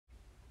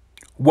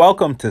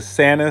Welcome to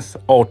Sanis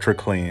Ultra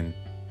Clean.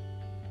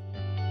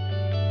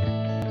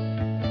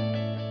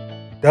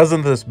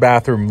 Doesn't this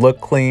bathroom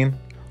look clean?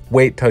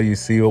 Wait till you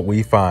see what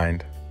we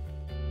find.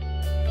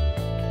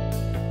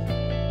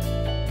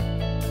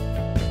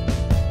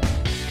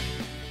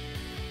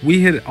 We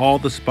hit all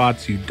the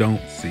spots you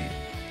don't see,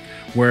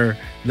 where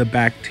the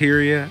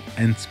bacteria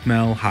and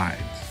smell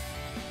hides.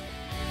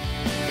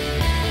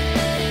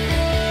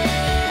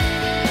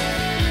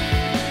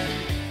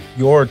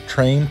 Your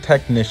trained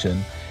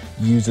technician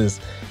uses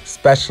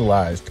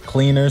specialized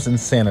cleaners and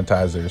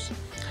sanitizers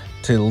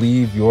to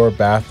leave your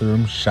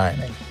bathroom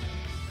shining.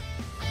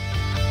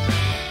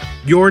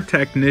 Your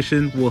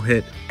technician will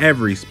hit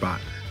every spot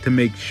to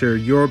make sure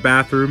your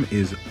bathroom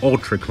is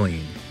ultra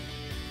clean.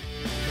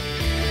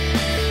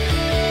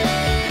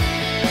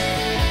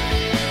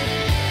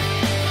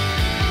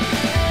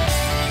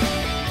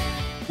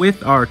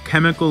 With our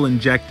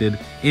chemical-injected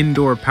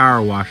indoor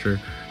power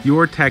washer,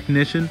 your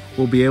technician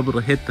will be able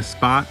to hit the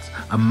spots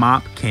a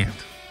mop can't.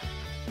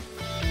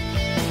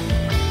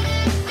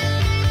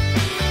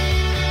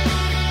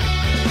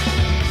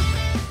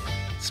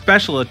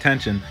 Special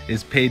attention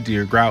is paid to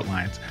your grout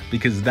lines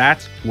because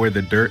that's where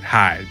the dirt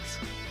hides.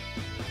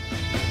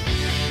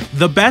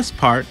 The best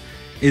part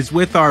is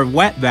with our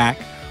wet vac,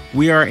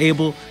 we are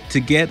able to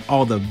get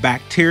all the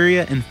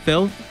bacteria and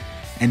filth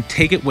and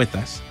take it with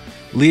us,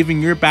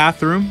 leaving your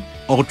bathroom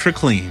ultra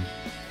clean.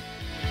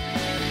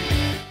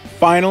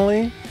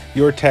 Finally,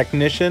 your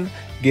technician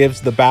gives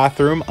the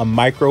bathroom a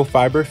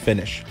microfiber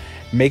finish,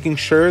 making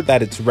sure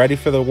that it's ready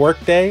for the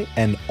workday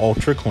and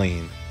ultra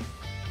clean.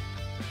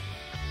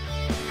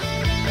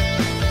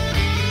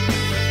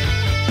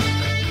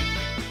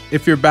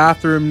 If your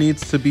bathroom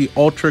needs to be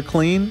ultra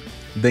clean,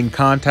 then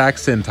contact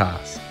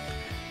CINTAS.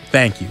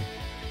 Thank you.